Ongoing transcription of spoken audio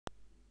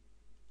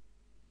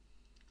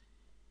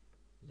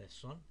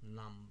Lesson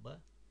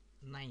number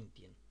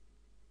 19.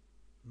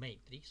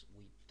 Matrix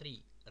with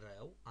 3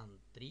 row and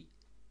 3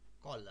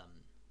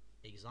 column.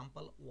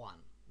 Example 1.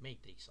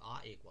 Matrix A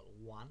equal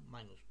 1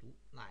 minus 2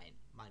 9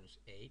 minus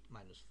 8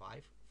 minus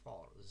 5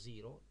 4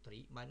 0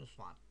 3 minus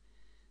 1.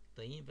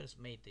 The inverse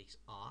matrix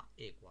A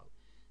equal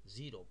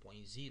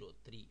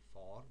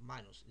 0.034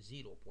 minus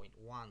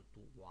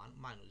 0.121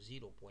 minus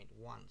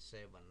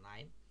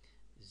 0.179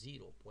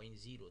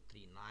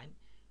 0.039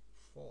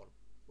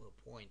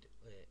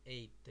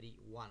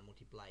 4.831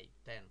 multiply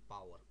 10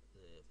 power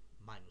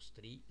minus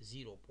 3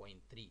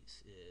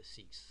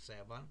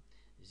 0.367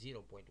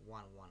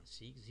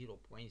 0.116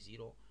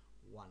 0.014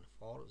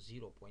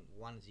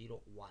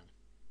 0.101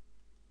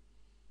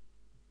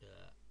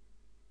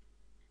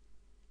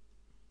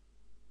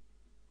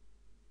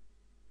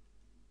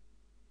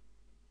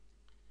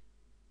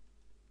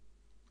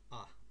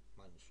 A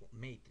minus 1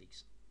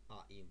 matrix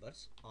A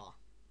inverse A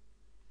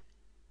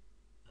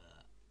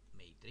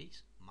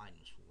matrix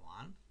minus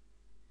 1.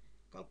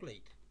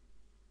 Calculate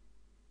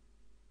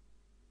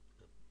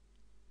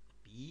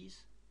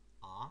piece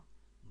A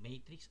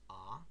matrix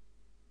A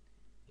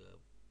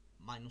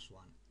minus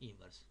 1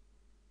 inverse.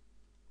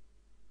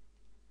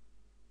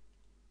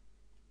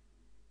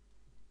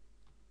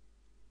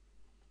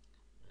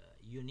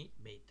 Unit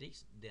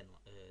matrix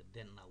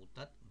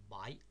denoted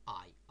by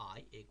I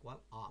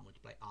equal A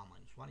multiply A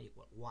minus 1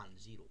 equal 1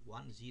 0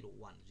 1 0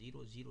 1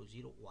 0 0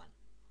 0 1.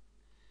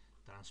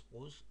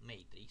 Transpose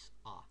matrix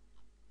A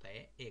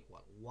T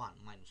equal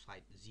 1 minus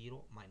height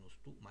 0 minus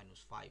 2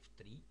 minus 5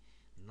 3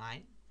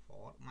 9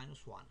 4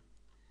 minus 1.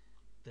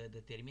 The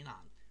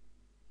determinant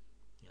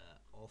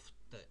of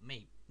the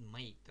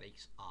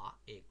matrix A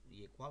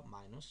equal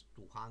minus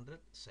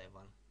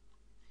 207.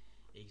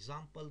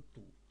 Example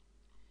 2.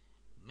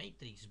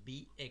 Matrix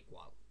B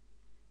equal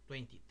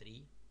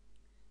 23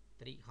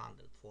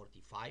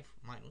 345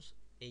 minus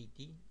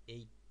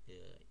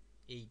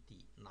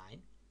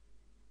 89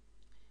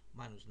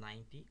 minus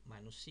 90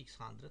 minus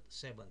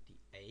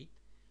 678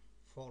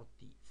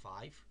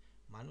 45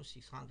 minus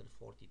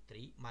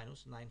 643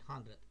 minus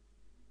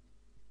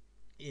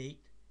 908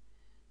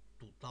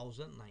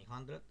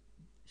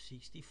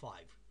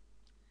 2965.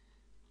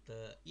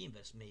 The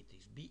inverse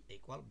matrix B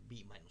equal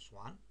B minus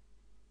 1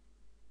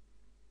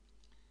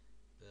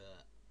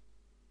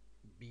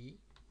 B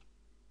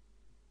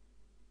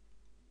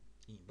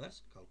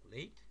inverse.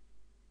 Calculate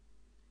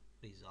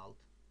result.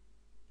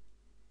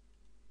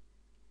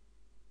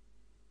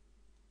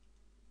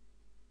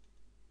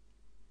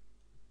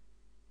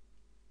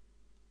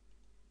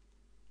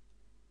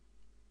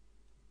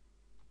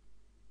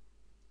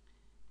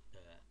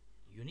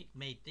 Unit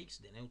matrix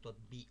denoted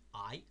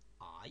BI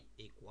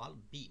equal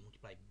B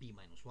multiply B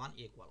minus 1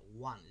 equal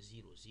 1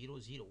 0 0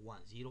 0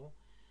 1 0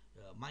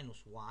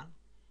 minus 1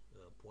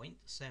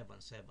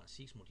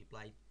 0.776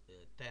 multiply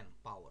 10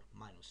 power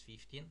minus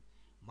 15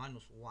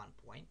 minus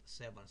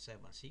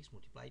 1.776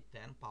 multiply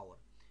 10 power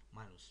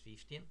minus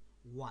 15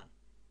 1.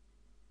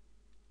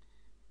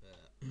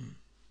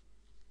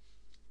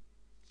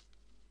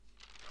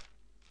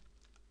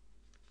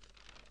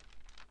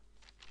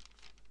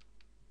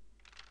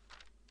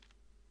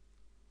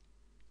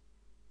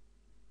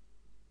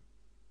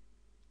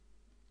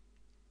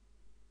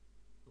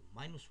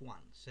 Minus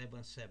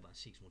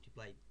 1.776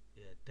 multiplied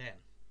 10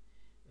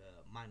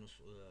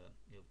 minus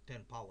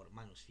 10 power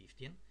minus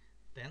 15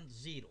 10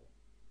 0.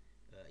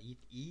 It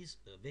is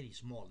a very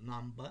small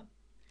number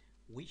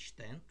which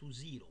tend to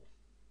 0.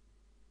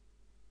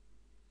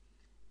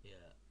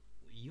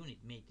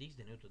 Unit matrix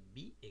denoted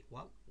B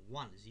equal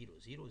 1 0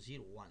 0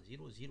 0 1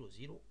 0 0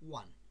 0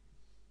 1.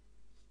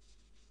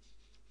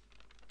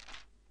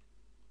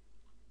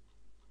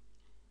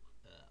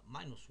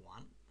 Minus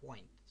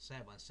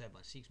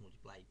 1.776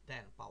 multiplied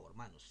 10 power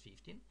minus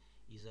 15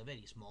 is a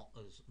very small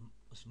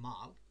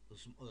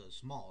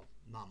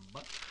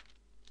number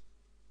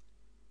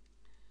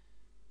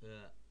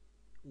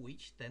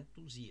which tend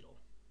to 0.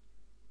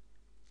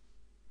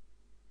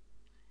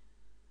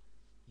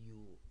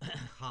 You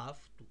have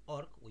to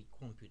work with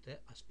computer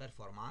as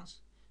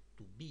performance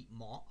to be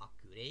more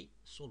accurate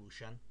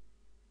solution.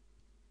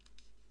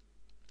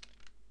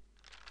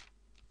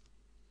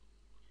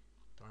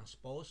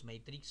 Transpose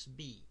matrix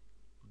B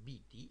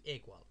BT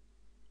equal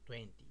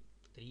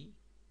 23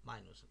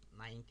 minus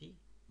 90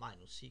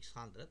 minus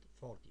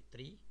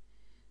 643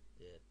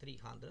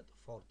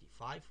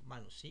 345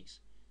 minus 6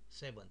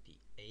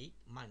 78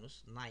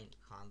 minus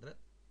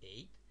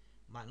 908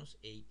 minus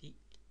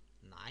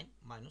 89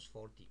 minus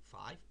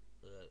 45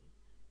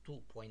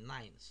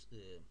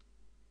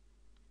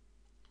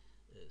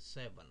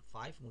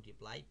 2.975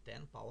 multiply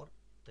 10 power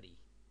 3.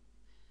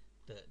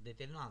 The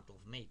determinant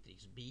of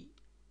matrix B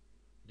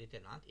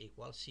determinant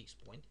equals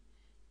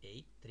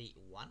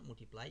 6.831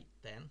 multiply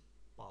 10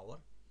 power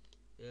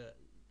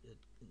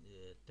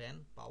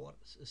 10 power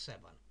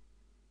 7.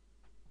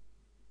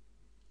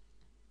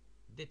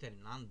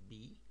 Determinant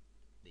B,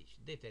 deci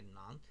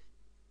determinant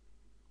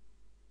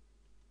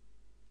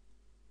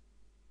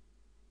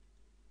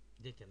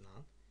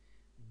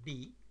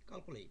B,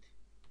 calculate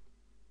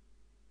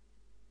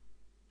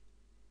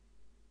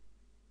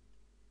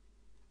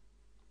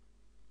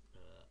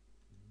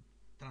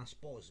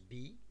transpose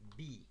B,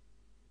 B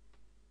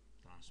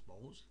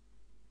transpose,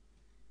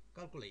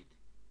 calculate.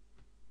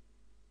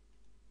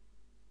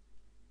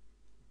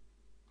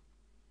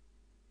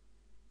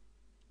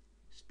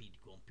 Speed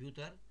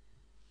computer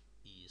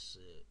is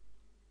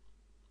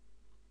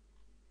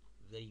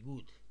very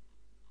good.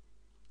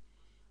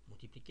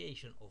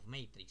 Multiplication of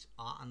matrix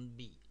A and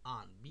B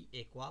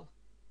equal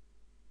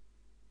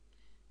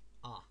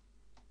A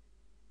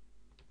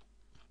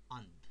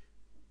and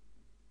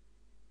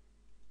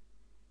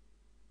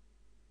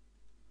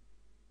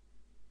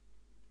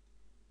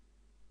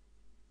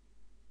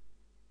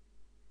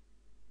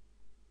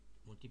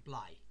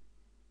multiply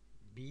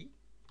B,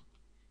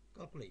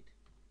 calculate.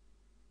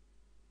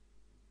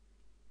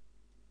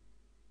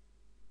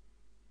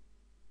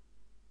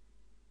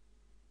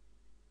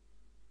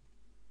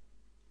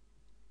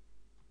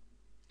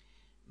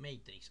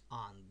 Matrix A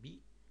and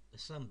B,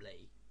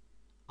 assembly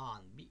A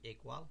and B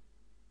equal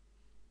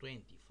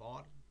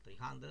 24,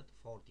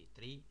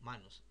 343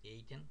 minus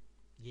 80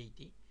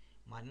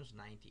 minus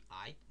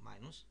 98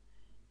 minus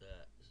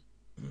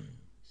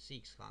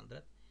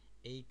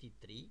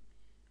 683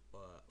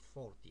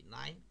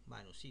 49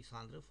 minus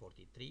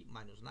 643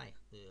 minus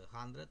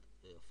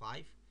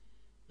 905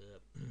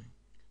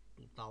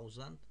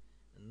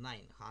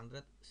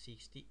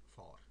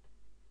 2964.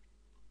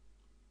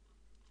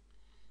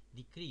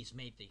 Decrease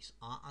matrix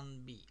A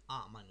and B.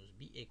 A minus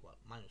B equal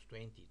minus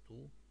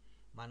 22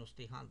 minus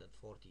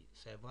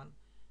 347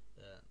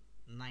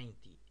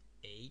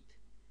 98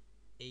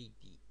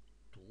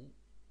 82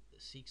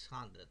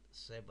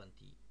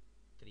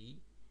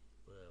 673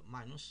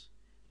 minus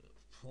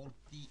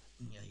 80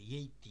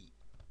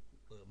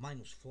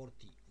 minus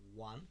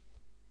 41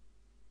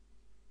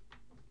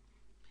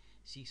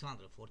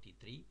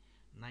 643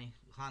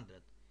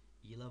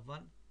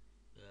 911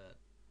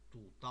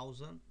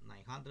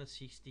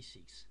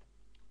 2966.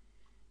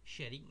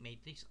 Sharing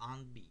matrix A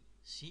and B.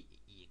 C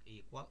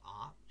equal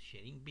A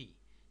sharing B.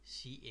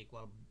 C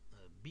equal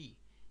B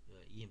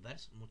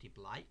inverse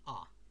multiply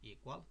A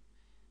equal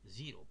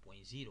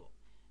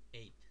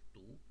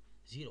 0.082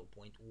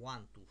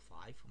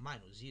 0.125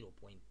 minus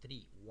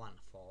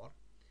 0.314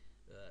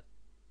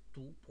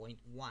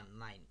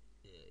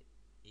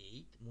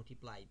 2.198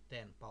 multiply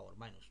 10 power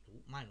minus 2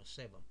 minus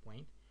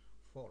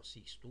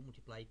 7.462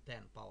 multiply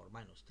 10 power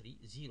minus 3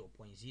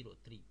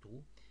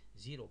 0.032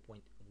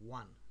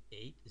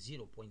 0.18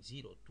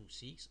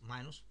 0.026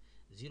 minus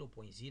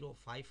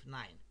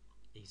 0.059.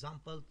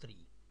 Example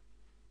 3.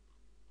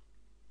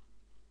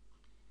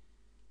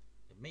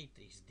 The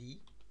matrix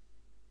D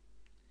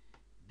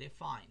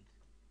defined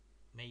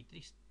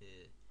matrix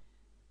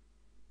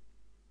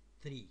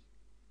 3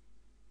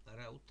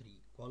 row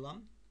 3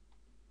 column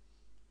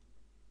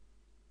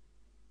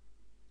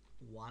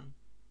 1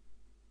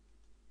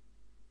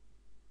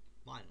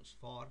 minus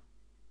 4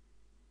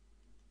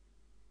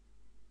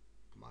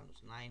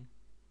 minus 9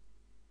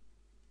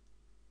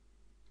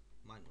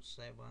 minus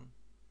 7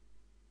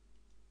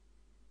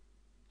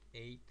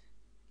 8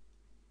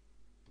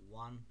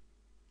 1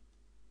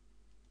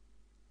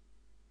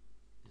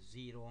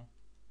 0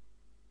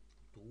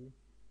 2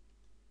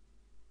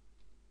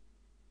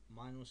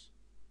 minus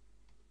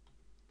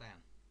 10.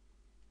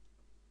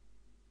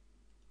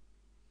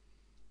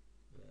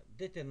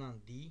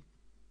 Determinant D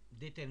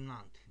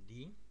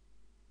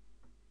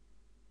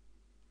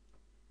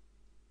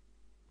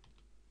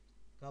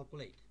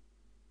calculate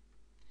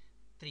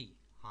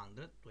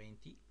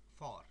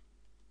 324.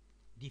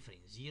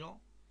 Difference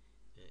 0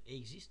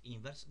 exists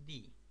inverse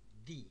D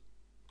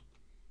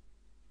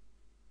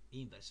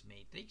inverse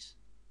matrix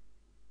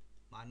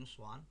minus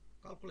 1,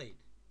 calculate.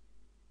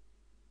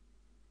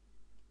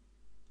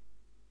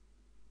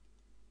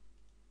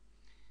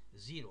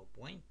 Zero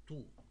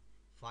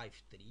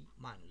 0.253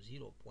 minus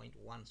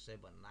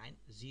 0.179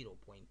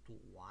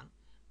 0.21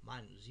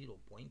 minus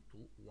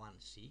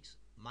 0.216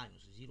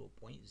 minus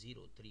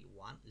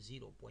 0.031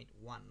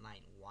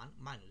 0.191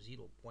 minus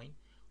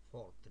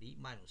 0.43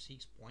 minus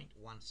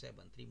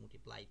 6.173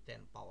 multiply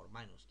 10 power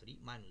minus 3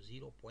 minus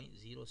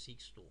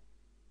 0.062.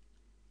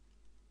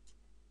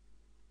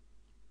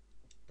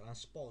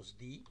 Transpose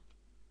D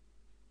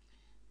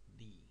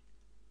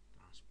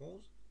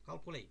transpose,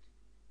 calculate.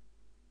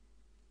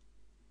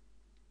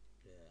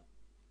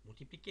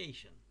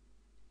 Multiplication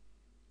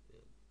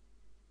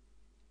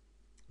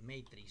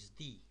matrix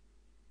D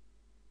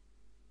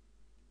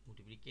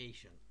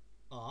multiplication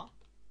A,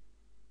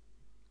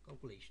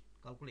 calculate.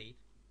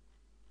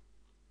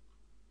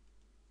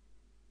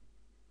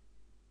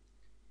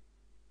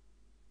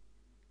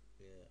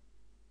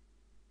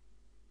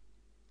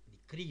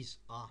 Decrease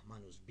A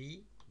minus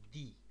B,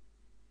 D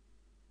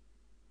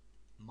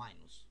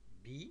minus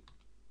B,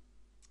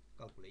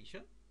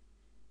 calculation.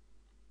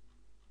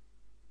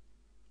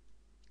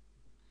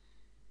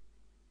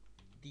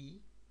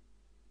 D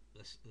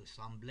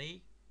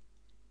assembly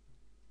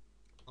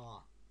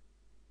A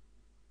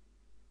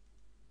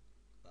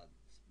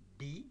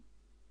B,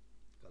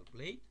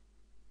 calculate.